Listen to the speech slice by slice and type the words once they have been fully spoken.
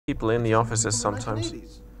people in the offices sometimes,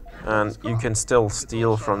 and you can still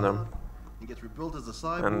steal from them,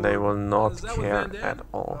 and they will not care at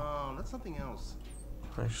all. Oh, that's something else.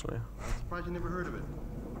 Actually, I'm surprised you never heard of it.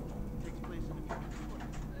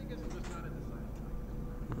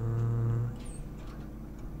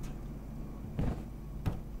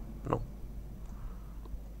 no.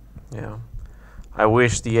 Yeah, I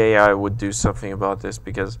wish the AI would do something about this,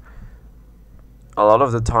 because a lot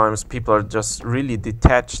of the times people are just really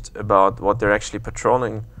detached about what they're actually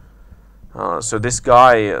patrolling. So this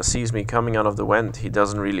guy sees me coming out of the vent, he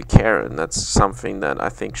doesn't really care, and that's something that I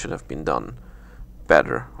think should have been done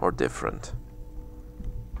better or different.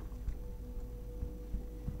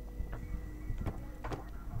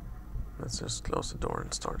 Let's just close the door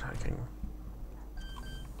and start hacking.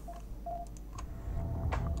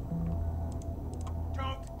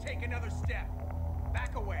 Don't take another step.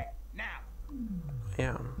 Back away, now.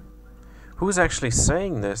 Yeah. Who's actually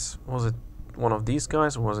saying this? Was it one of these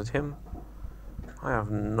guys or was it him? I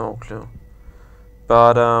have no clue.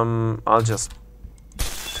 But I'll just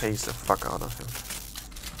tase the fuck out of him.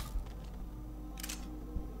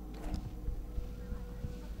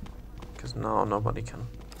 Because now nobody can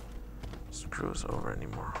screw us over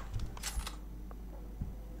anymore.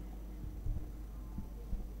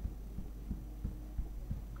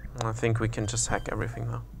 I think we can just hack everything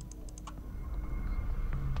now.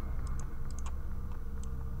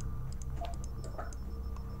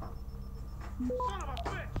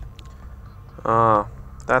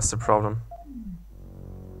 That's the problem.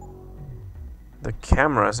 The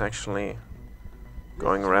camera is actually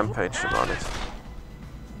going rampage about it.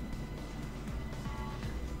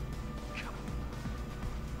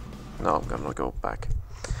 No, I'm gonna go back.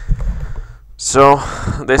 So,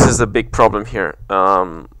 this is a big problem here.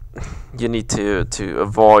 You need to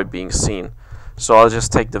avoid being seen. So I'll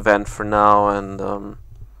just take the vent for now and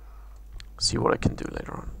see what I can do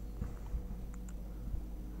later on.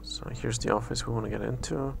 So here's the office we want to get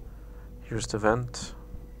into. Here's the vent.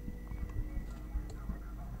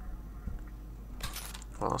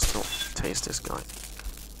 I'll still taste this guy.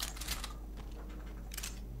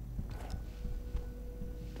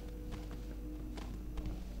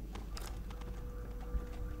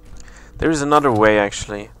 There is another way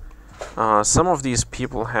actually. Some of these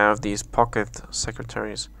people have these pocket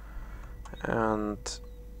secretaries, and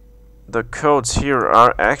the codes here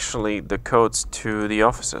are actually the codes to the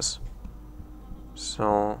offices.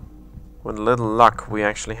 So with little luck we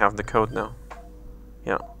actually have the code now.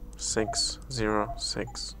 Yeah,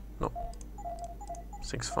 606, no,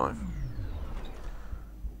 65.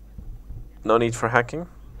 No need for hacking.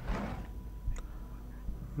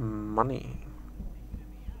 Money.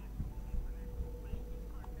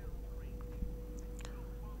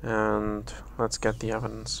 And let's get the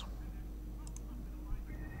evidence.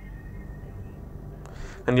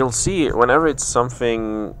 And you'll see whenever it's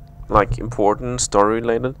something like important, story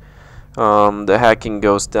related, the hacking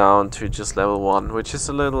goes down to just level 1, which is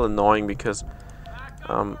a little annoying because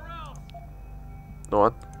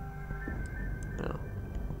what? Yeah.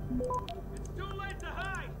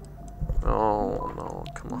 Oh no,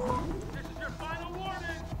 come on.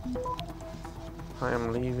 I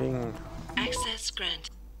am leaving. Access grant.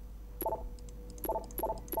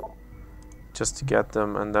 Just to get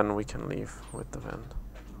them, and then we can leave with the vent.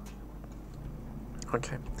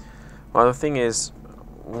 Okay. Well, the thing is,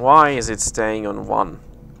 why is it staying on 1?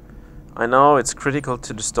 I know it's critical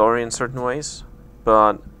to the story in certain ways,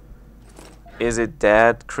 but is it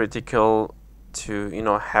that critical to, you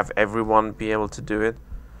know, have everyone be able to do it?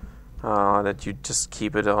 That you just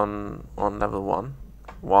keep it on level 1?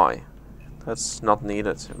 Why? That's not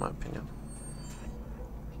needed, in my opinion.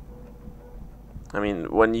 I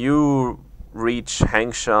mean, when you reach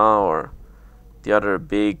Hangsha or the other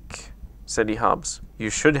big city hubs, you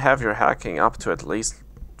should have your hacking up to at least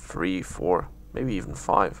 3, 4, maybe even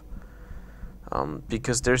 5.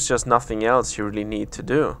 Because there's just nothing else you really need to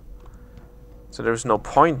do. So there's no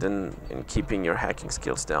point in keeping your hacking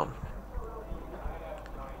skills down.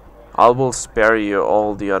 I will spare you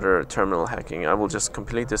all the other terminal hacking. I will just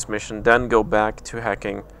complete this mission, then go back to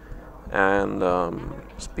hacking, and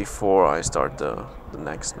before I start the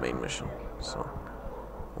next main mission. So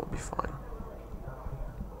we'll be fine.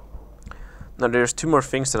 Now there's 2 more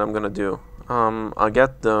things that I'm gonna do. I'll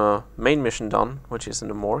get the main mission done, which is in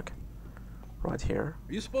the morgue, right here.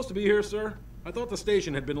 Are you supposed to be here, sir? I thought the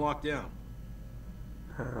station had been locked down.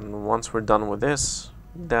 And once we're done with this,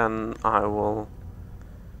 then I will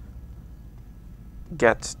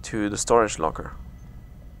get to the storage locker.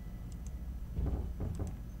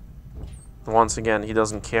 Once again, he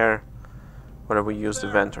doesn't care whether we use the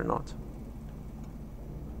vent or not.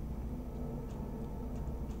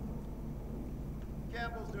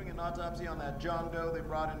 Campbell's doing an autopsy on that John Doe they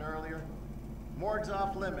brought in earlier. Morgue's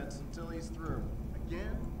off limits until he's through.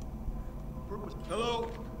 Again? Hello?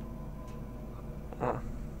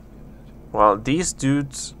 Well, these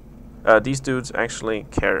dudes actually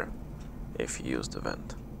care if you use the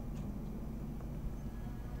vent,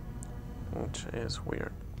 which is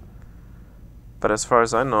weird. But as far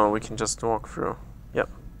as I know, we can just walk through. Yep,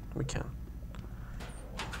 we can.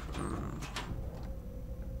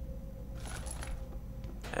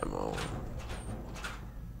 Ammo.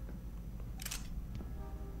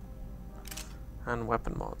 And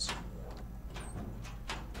weapon mods.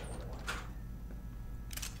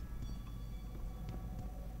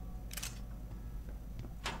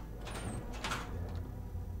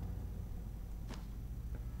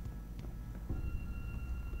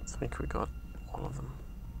 I think we got all of them.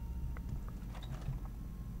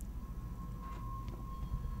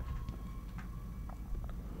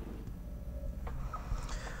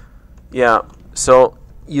 Yeah, so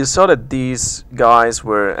you saw that these guys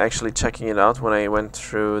were actually checking it out when I went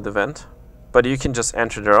through the vent, but you can just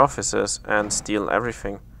enter their offices and steal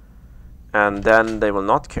everything, and then they will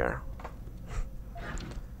not care.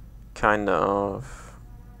 Kind of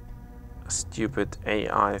a stupid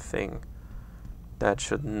AI thing that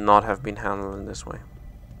should not have been handled in this way.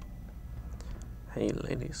 Hey,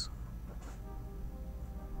 ladies.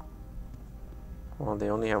 Well, they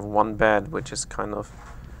only have one bed, which is kind of...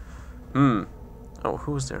 Oh,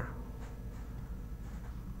 who's there?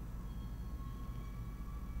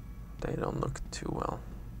 They don't look too well.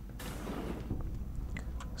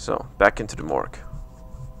 So, back into the morgue.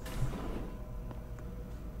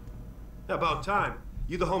 About time.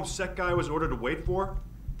 You the home sec guy I was ordered to wait for?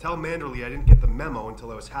 Tell Manderley I didn't get the memo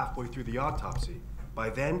until I was halfway through the autopsy. By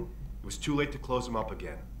then, it was too late to close him up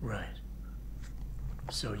again. Right.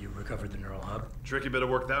 So you recovered the neural hub? Tricky bit of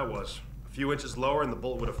work that was. A few inches lower and the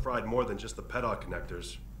bullet would have fried more than just the pedal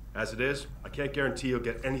connectors. As it is, I can't guarantee you'll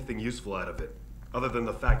get anything useful out of it, other than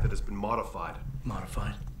the fact that it's been modified.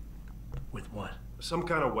 Modified? With what? Some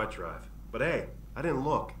kind of wet drive. But hey, I didn't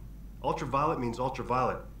look. Ultraviolet means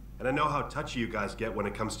ultraviolet, and I know how touchy you guys get when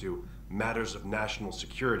it comes to matters of national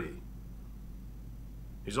security.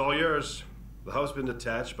 He's all yours. The hub's been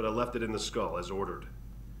detached, but I left it in the skull as ordered.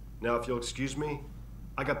 Now, if you'll excuse me,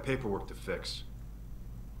 I got paperwork to fix.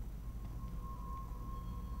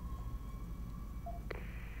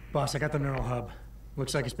 Boss, I got the neural hub.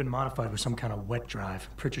 Looks like it's been modified with some kind of wet drive.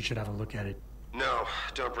 Pritchard should have a look at it. No,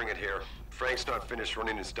 don't bring it here. Frank's not finished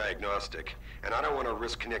running his diagnostic, and I don't want to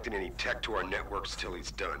risk connecting any tech to our networks till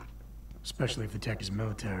he's done. Especially if the tech is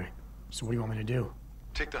military. So what do you want me to do?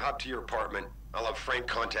 Take the hub to your apartment. I'll have Frank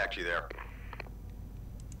contact you there.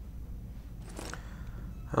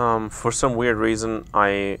 For some weird reason,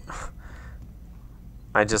 I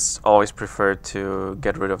just always prefer to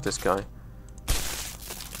get rid of this guy.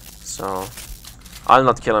 So, I'll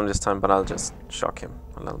not kill him this time, but I'll just shock him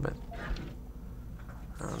a little bit.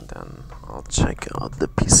 And then I'll check out the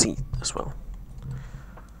PC as well.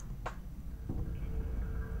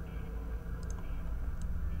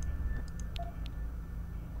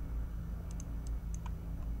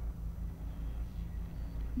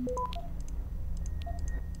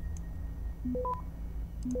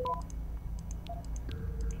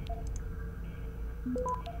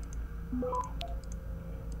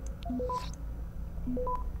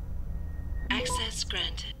 Access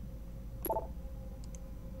granted.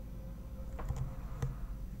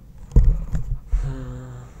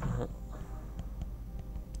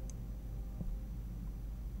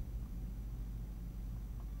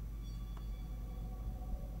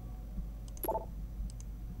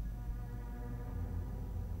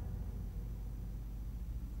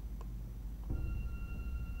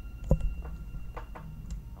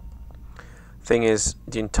 Thing is,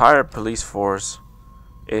 the entire police force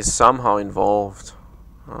is somehow involved,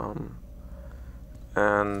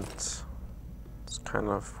 and it's kind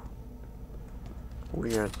of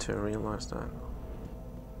weird to realize that. Are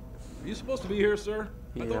you supposed to be here, sir?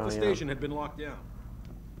 I thought the station had been locked down.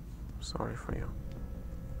 Sorry for you.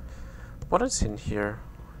 What is in here?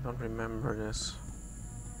 I don't remember this.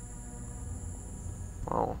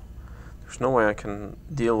 Wow. There's no way I can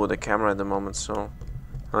deal with the camera at the moment, so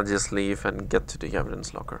I'll just leave and get to the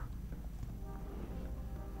evidence locker.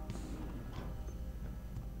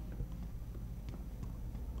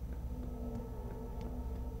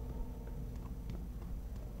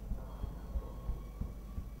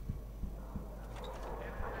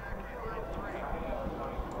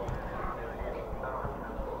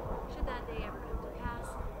 Should that day ever come to pass,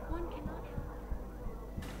 one cannot help.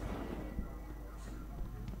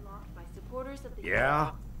 Blocked by supporters of the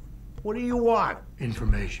Yeah? What do you want?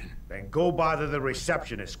 Information. Then go bother the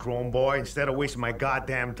receptionist, Chrome Boy, instead of wasting my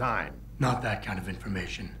goddamn time. Not that kind of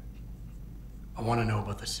information. I want to know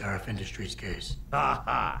about the Seraph Industries case. Ha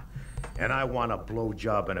ha! And I want a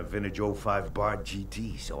blowjob in a vintage '05 Bard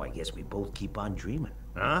GT, so I guess we both keep on dreaming.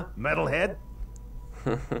 Huh, metalhead?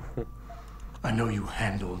 I know you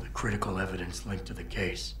handled the critical evidence linked to the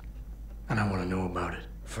case, and I want to know about it.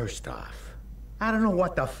 First off, I don't know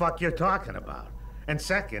what the fuck you're talking about. And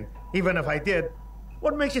second, even if I did,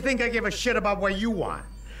 what makes you think I give a shit about what you want?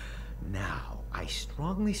 Now, I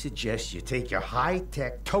strongly suggest you take your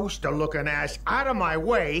high-tech, toaster-looking ass out of my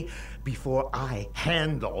way before I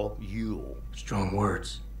handle you. Strong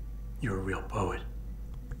words. You're a real poet.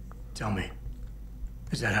 Tell me,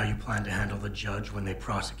 is that how you plan to handle the judge when they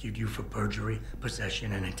prosecute you for perjury,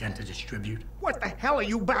 possession, and intent to distribute? What the hell are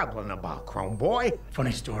you babbling about, Chrome Boy?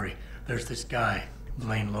 Funny story. There's this guy,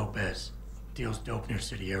 Blaine Lopez. Deals dope near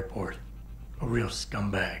City Airport. A real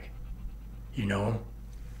scumbag. You know him?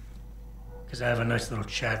 Because I have a nice little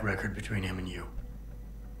chat record between him and you.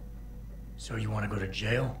 So you want to go to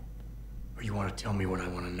jail? Or you want to tell me what I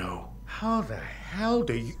want to know? How the hell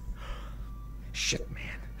do you... Shit,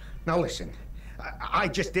 man. Now listen, I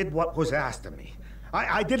just did what was asked of me.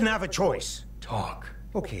 I didn't have a choice. Talk.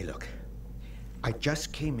 Okay, look. I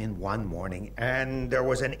just came in one morning and there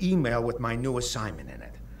was an email with my new assignment in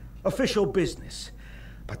it. Official business.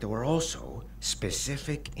 But there were also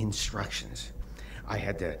specific instructions. I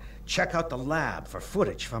had to check out the lab for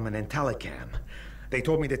footage from an IntelliCam. They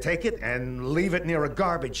told me to take it and leave it near a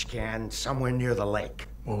garbage can somewhere near the lake.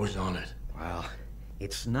 What was on it? Well,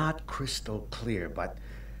 it's not crystal clear, but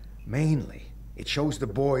mainly it shows the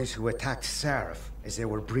boys who attacked Seraph as they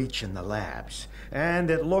were breaching the labs.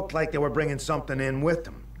 And it looked like they were bringing something in with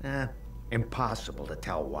them. Impossible to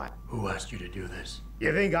tell what. Who asked you to do this?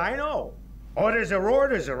 You think I know? Orders are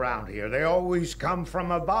orders around here. They always come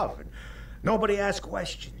from above. And nobody asks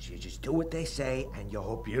questions. You just do what they say, and you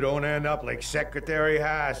hope you don't end up like Secretary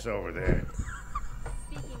Haas over there.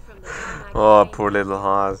 Oh, poor little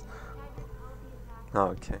Haas.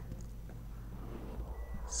 Okay.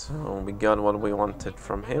 So we got what we wanted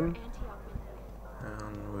from him.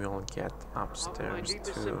 And we'll get upstairs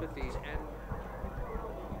to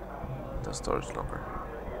the storage locker.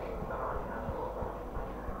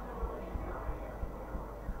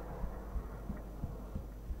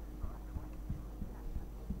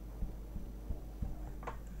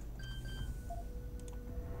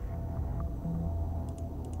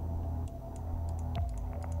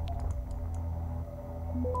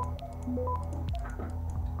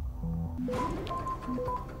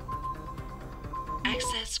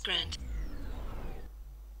 Access granted.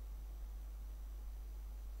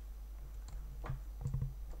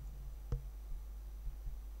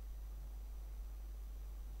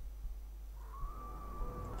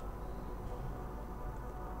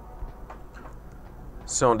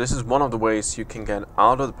 So this is one of the ways you can get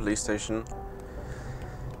out of the police station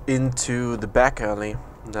into the back alley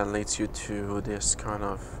that leads you to this kind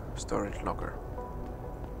of storage locker.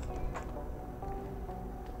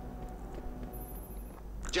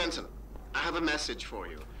 Jensen, I have a message for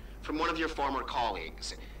you from one of your former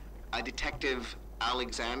colleagues, a Detective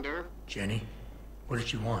Alexander. Jenny? What did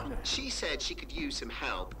she want? She said she could use some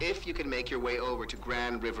help if you can make your way over to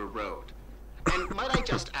Grand River Road. And might I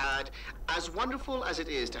just add, as wonderful as it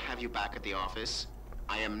is to have you back at the office,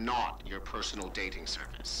 I am not your personal dating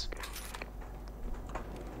service.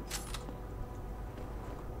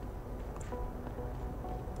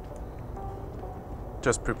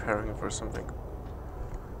 Just preparing for something.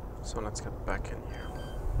 So let's get back in here.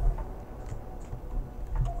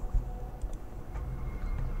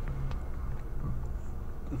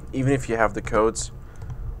 Even if you have the codes,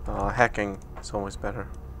 hacking is always better.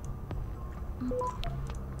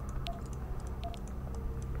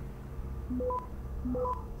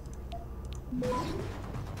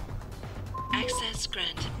 Access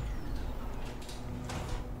granted.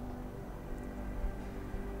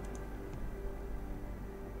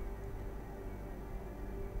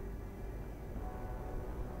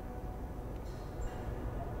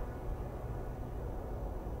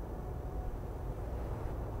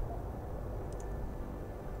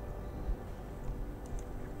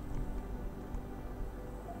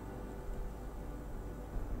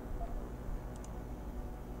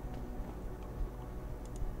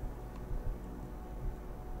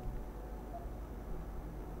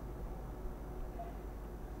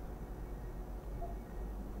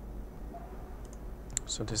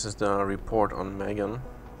 So this is the report on Megan.